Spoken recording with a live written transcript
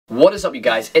What is up, you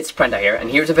guys? It's ThePrenti here,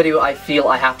 and here's a video I feel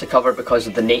I have to cover because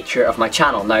of the nature of my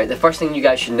channel. Now, the first thing you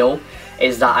guys should know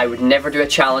is that I would never do a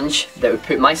challenge that would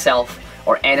put myself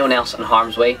or anyone else in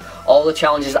harm's way. All the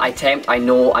challenges I attempt, I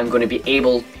know I'm going to be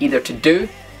able either to do,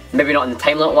 maybe not in the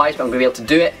time limit wise, but I'm going to be able to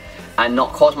do it and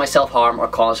not cause myself harm or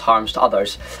cause harms to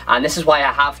others. And this is why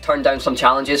I have turned down some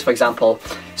challenges. For example,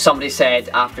 somebody said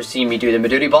after seeing me do the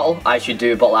Maduri bottle, I should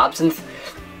do a bottle of absinthe.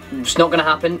 It's not going to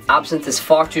happen. Absinthe is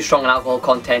far too strong in alcohol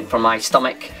content for my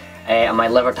stomach and my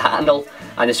liver to handle,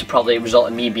 and this would probably result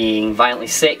in me being violently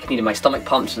sick, needing my stomach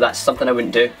pumped, so that's something I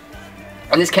wouldn't do.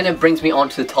 And this kind of brings me on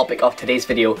to the topic of today's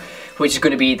video, which is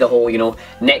going to be the whole,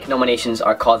 neck nominations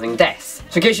are causing deaths.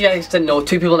 So in case you guys didn't know,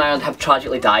 2 people in Ireland have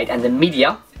tragically died, and the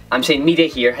media, I'm saying media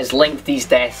here, has linked these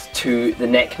deaths to the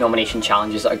neck nomination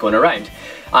challenges that are going around.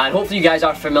 And hopefully you guys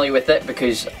are familiar with it,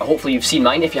 because hopefully you've seen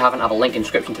mine. If you haven't, I have a link in the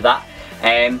description to that.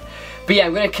 But yeah,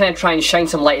 I'm going to kind of try and shine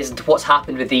some light as to what's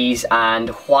happened with these and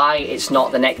why it's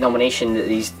not the neck nomination that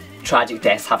these tragic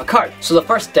deaths have occurred. So the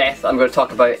first death I'm going to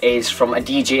talk about is from a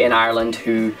DJ in Ireland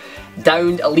who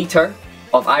downed a litre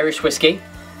of Irish whiskey.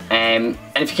 And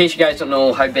in case you guys don't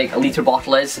know how big a litre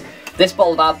bottle is, this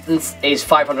bottle of absinthe is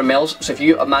 500 mils. So if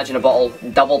you imagine a bottle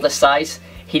double this size,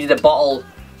 he did a bottle,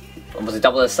 was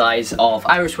double the size of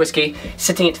Irish whiskey,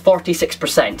 sitting at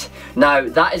 46%. Now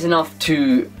that is enough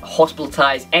to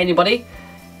hospitalise anybody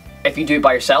if you do it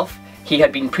by yourself. He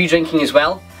had been pre-drinking as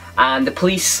well, and the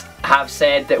police have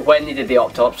said that when they did the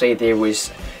autopsy there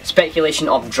was speculation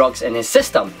of drugs in his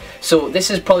system. So this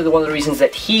is probably one of the reasons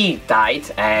that he died,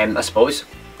 I suppose.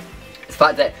 The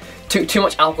fact that took too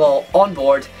much alcohol on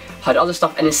board, had other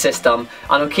stuff in his system,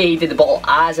 and okay, he did the bottle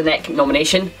as a neck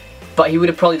nomination, but he would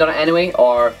have probably done it anyway,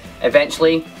 or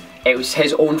eventually. It was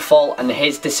his own fault and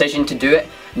his decision to do it.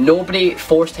 Nobody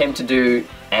forced him to do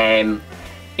things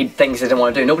he didn't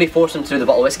want to do. Nobody forced him to do the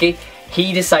bottle of whiskey.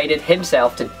 He decided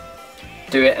himself to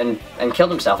do it and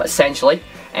killed himself, essentially.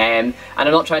 And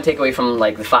I'm not trying to take away from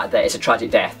the fact that it's a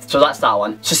tragic death. So that's that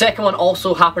one. So second one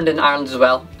also happened in Ireland as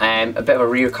well. A bit of a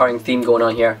recurring theme going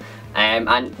on here.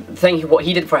 And the thing, what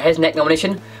he did for his neck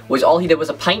nomination was all he did was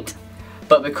a pint.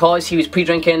 But because he was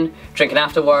pre-drinking, drinking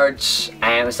afterwards,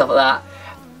 and stuff like that,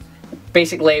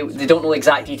 basically, they don't know the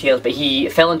exact details, but he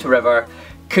fell into a river,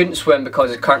 couldn't swim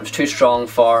because the current was too strong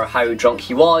for how drunk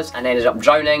he was, and ended up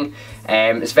drowning.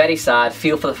 It's very sad,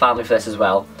 feel for the family for this as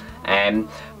well.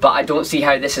 But I don't see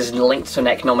how this is linked to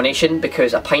neck nomination,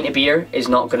 because a pint of beer is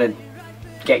not going to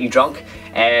get you drunk.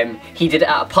 He did it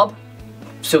at a pub,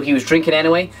 so he was drinking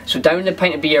anyway, so downing a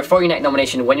pint of beer for your neck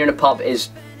nomination when you're in a pub is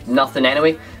nothing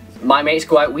anyway. My mates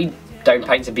go out, we down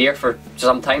pints of beer for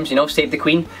sometimes, save the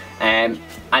queen. And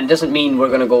it doesn't mean we're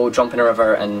going to go jump in a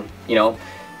river and,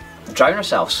 drown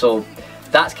ourselves. So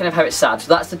that's kind of how it's sad. So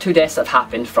that's the 2 deaths that have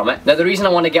happened from it. Now the reason I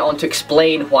want to get on to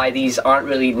explain why these aren't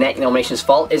really neck nomination's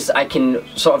fault is I can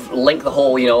sort of link the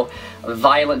whole,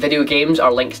 violent video games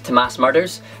are linked to mass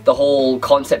murders. The whole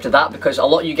concept of that, because a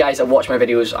lot of you guys that watch my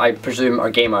videos, I presume,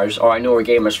 are gamers, or I know are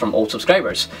gamers from old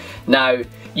subscribers. Now,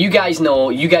 you guys know,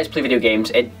 you guys play video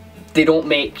games, they don't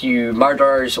make you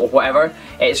murderers or whatever.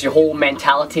 It's your whole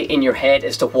mentality in your head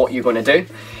as to what you're going to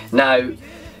do. Now,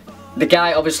 the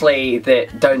guy obviously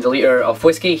that downed a litre of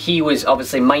whiskey, he was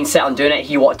obviously mindset on doing it.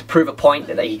 He wanted to prove a point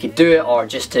that he could do it, or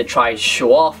just to try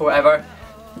show off or whatever.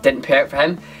 Didn't pay out for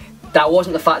him. That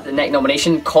wasn't the fact that neck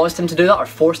nomination caused him to do that or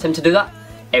forced him to do that.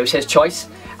 It was his choice.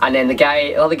 And then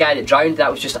the other guy that drowned, that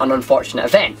was just an unfortunate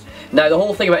event. Now the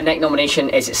whole thing about neck nomination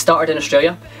is it started in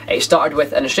Australia. It started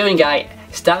with an Australian guy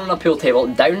standing on a pool table,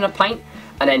 downing a pint,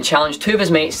 and then challenged 2 of his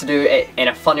mates to do it in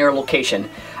a funnier location.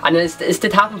 And this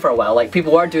did happen for a while.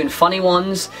 People were doing funny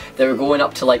ones. They were going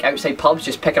up to outside pubs,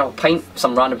 just picking up a pint,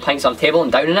 some random pints on a table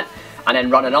and downing it, and then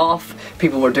running off.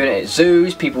 People were doing it at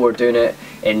zoos, people were doing it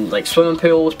in swimming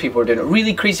pools, people were doing it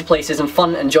really crazy places and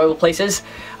fun, enjoyable places.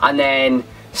 And then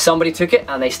somebody took it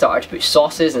and they started to put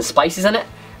sauces and spices in it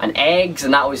and eggs,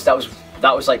 and that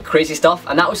was crazy stuff,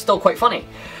 and that was still quite funny.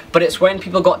 But it's when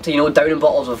people got to downing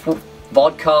bottles of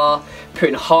vodka,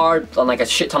 putting hard on a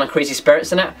shit ton of crazy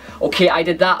spirits in it. Okay, I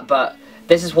did that, but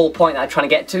this is the whole point that I'm trying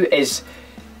to get to is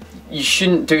you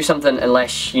shouldn't do something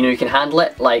unless you can handle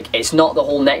it. It's not the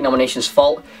whole neck nomination's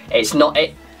fault. It's not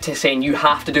it to saying you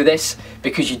have to do this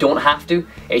because you don't have to.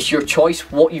 It's your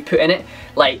choice what you put in it.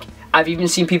 I've even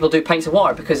seen people do pints of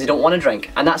water because they don't want to drink,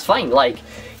 and that's fine.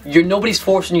 Nobody's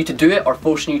forcing you to do it or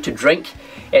forcing you to drink.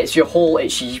 It's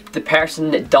the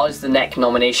person that does the neck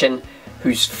nomination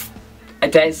who's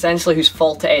essentially whose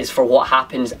fault it is for what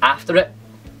happens after it.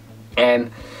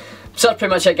 So that's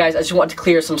pretty much it, guys. I just wanted to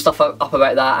clear some stuff up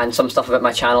about that, and some stuff about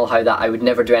my channel, how that I would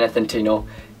never do anything to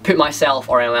put myself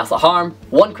or anyone else at harm.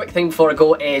 One quick thing before I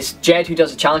go is Jed, who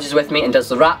does the challenges with me and does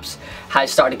the raps,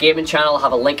 has started a gaming channel. I'll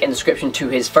have a link in the description to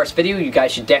his first video. You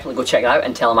guys should definitely go check it out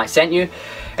and tell him I sent you.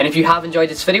 And if you have enjoyed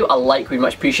this video, a like would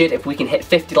much appreciate. If we can hit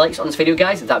 50 likes on this video,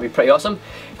 guys, that'd be pretty awesome.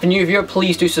 If you're new viewer,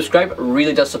 please do subscribe. It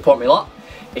really does support me a lot.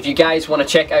 If you guys want to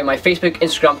check out my Facebook,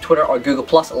 Instagram, Twitter or Google+,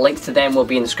 links to them will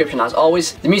be in the description as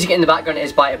always. The music in the background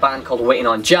is by a band called Waiting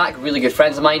on Jack, really good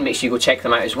friends of mine. Make sure you go check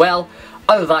them out as well.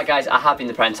 Other than that, guys, I have been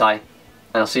ThePrenti, and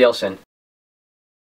I'll see y'all soon.